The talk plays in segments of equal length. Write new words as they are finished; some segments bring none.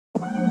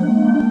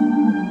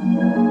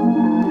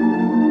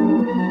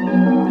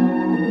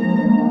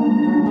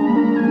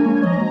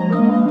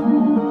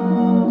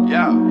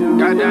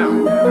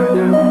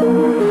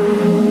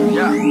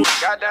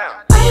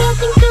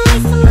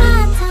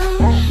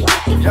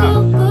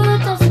feel good?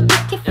 Does it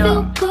make you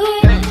feel good?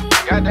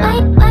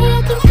 Why you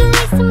think you're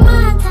wasting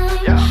my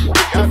time?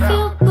 Make you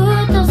feel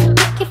good? Does it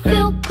make you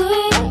feel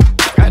good?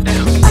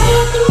 Why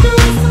you think you're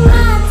wasting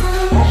my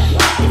time?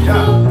 Make you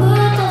feel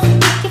good? Does it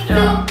make you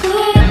feel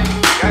good?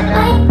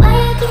 Why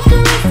you think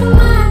you're wasting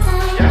my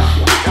time? Make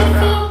you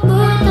feel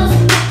good? Does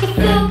it make you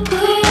feel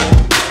good?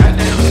 Why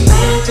you think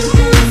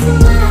you're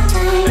wasting my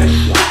time?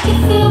 Make you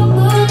feel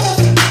good?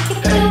 Does it make you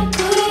feel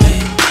good?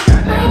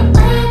 Why you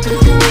think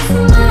you're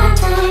wasting my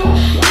time?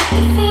 Make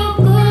you feel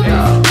good?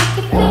 Does it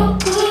make you feel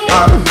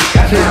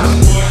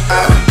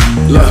good?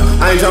 Look,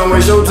 I ain't tryna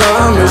waste your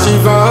time. If she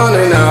fun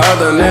and the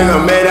other nigga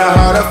made it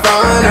hard to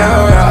find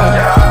her.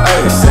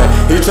 Hey, said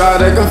he tried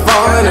to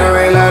confine her,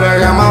 ain't let her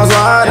come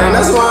outside, and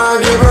that's why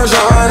I keep her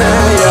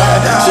shining.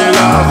 Yeah, she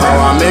love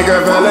how I make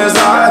her feel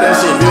inside, and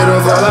she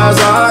beautiful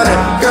outside.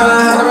 Girl, I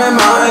had to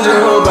remind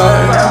you,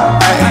 baby.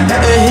 Hey,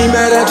 and he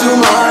mad at you,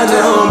 mind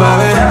you,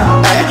 baby.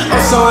 Hey,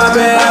 I'm so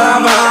happy that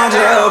I found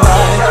you,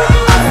 baby.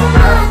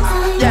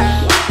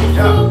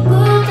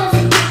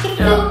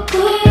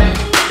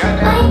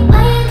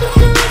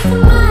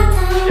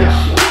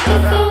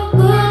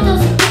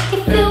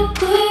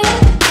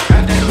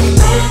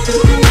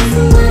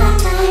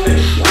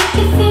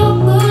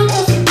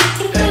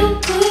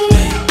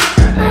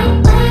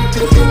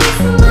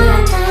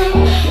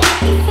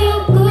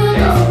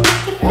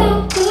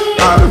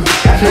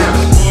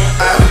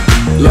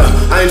 Look,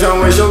 I ain't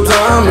tryna waste your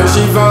time. If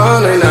she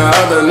fun and the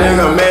other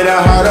nigga made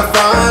it hard to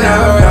find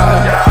her.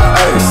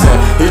 Hey, said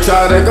he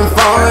tried to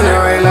confine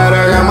her, ain't let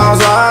her come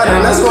outside,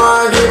 and that's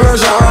why I keep her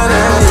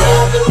shining.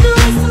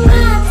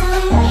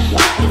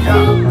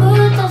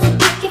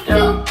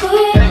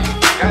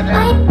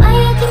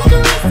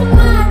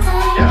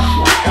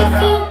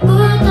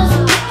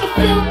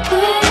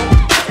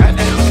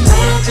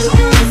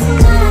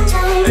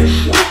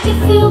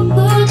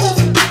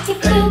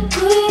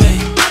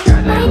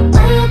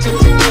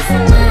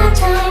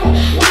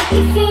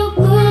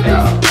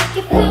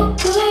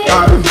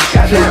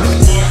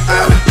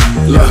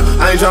 Look,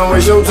 I ain't tryna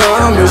waste your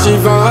time. If she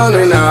fun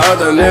and the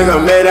other nigga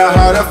made it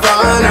hard to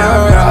find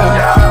her.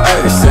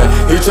 Hey, said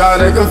he tried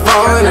to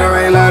confine her,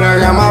 ain't let her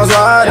come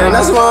outside, and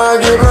that's why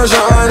I keep her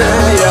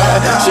shining.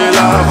 Yeah, she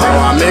love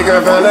how I make her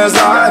feel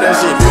inside, and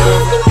she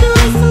beautiful.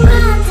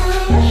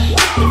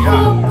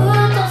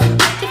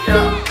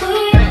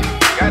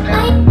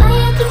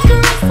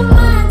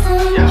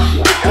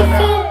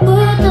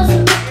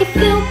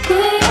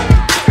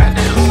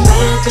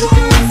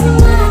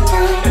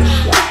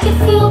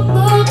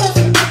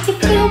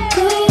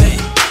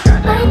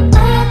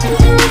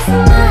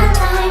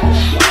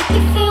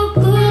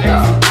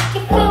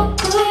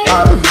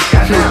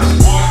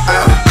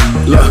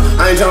 Look,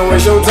 I ain't tryna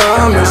waste your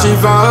time. If she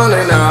fun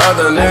and the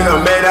other nigga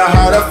made it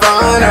hard to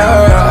find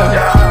her.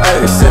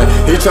 Hey, said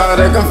he tried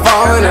to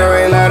confine her,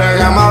 ain't let her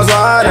come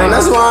outside, and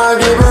that's why I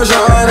keep her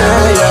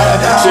shining.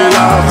 Yeah, she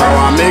love how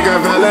I make her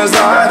feel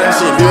inside, and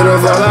she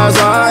beautiful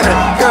outside.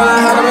 Girl, I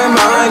had to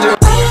remind you.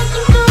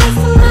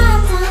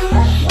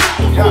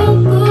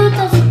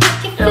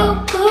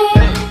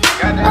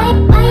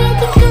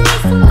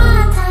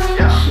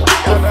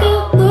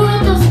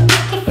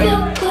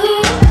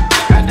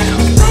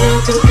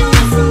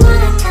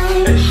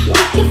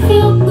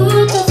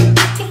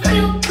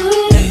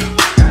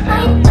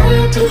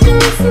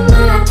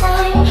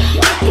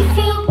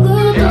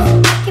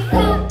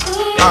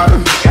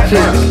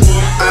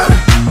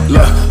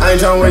 Look, I ain't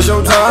tryna waste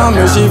your time.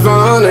 If she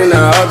fun and the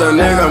other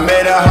nigga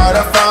made it hard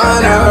to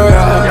find her.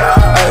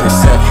 Hey,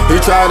 said he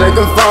tried to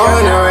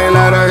confine her, ain't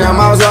let her come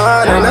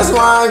outside, and that's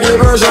why I keep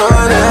her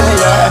shining.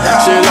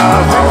 Yeah, she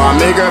love how I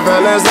make her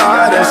feel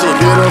inside, and she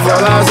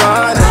beautiful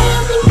outside.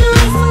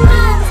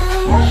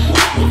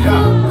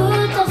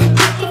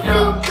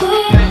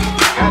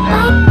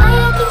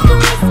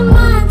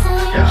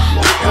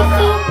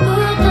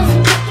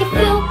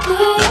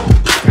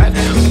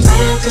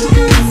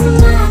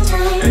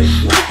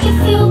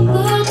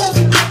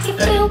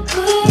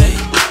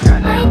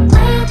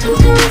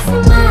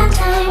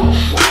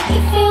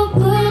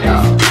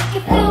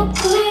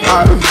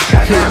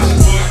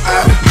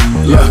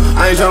 Look,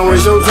 I ain't tryna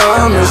waste your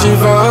time. If she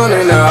fun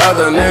and the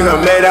other nigga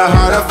made it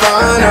hard to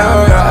find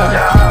her.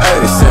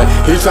 Hey, said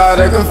he tried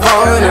to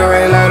confine her,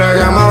 ain't let her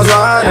come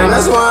outside, and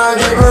that's why I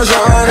keep her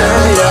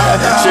shining.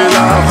 Yeah, she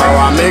love how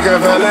I make her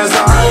feel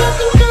inside.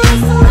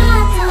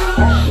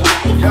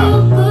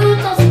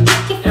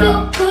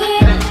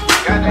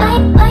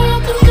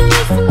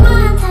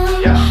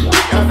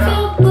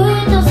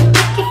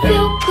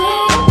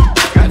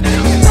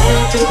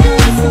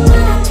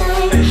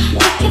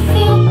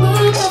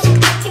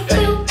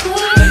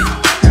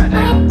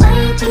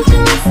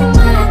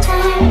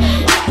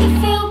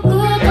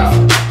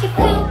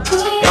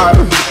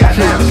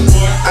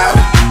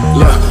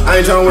 I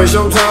ain't tryna waste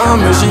your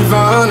time. If she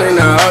fun and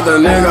the other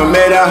nigga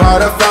made it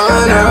hard to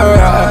find her.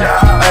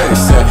 Hey,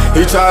 said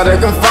he tried to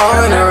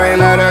confine her,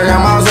 ain't let her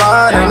come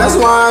outside, and that's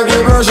why I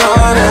keep her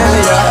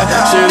shining.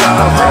 Yeah, she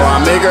love how I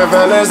make her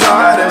feel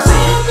inside, and she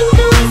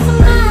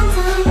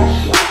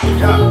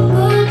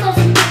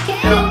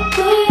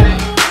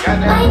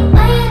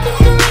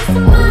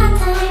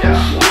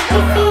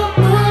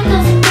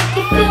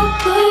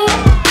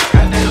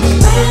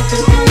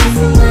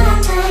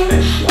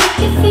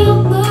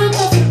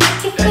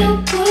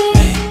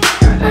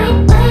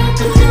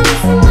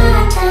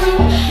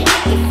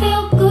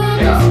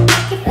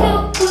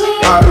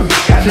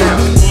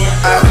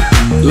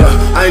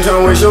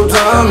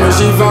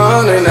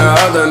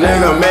other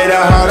nigga made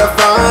it hard to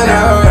find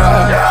her,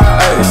 yeah.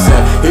 Ay,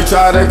 said he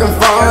tried to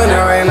confine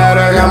her, ain't let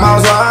her come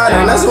outside,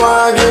 and that's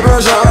why I keep her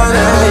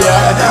shining,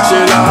 yeah. She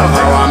love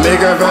how I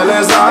make her feel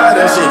inside,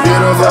 and she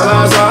beautiful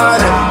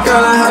inside,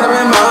 girl, I had to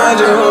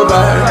remind you,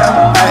 baby.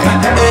 Ay,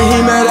 and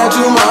he mad that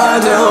you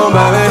mind you,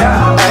 baby.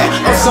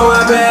 Ay, I'm so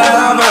happy that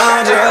I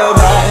found you,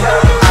 baby.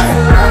 Ay,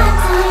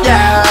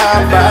 yeah,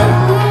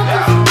 baby.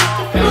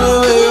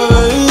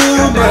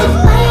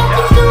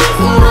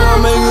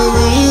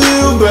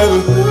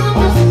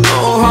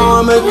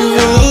 Make you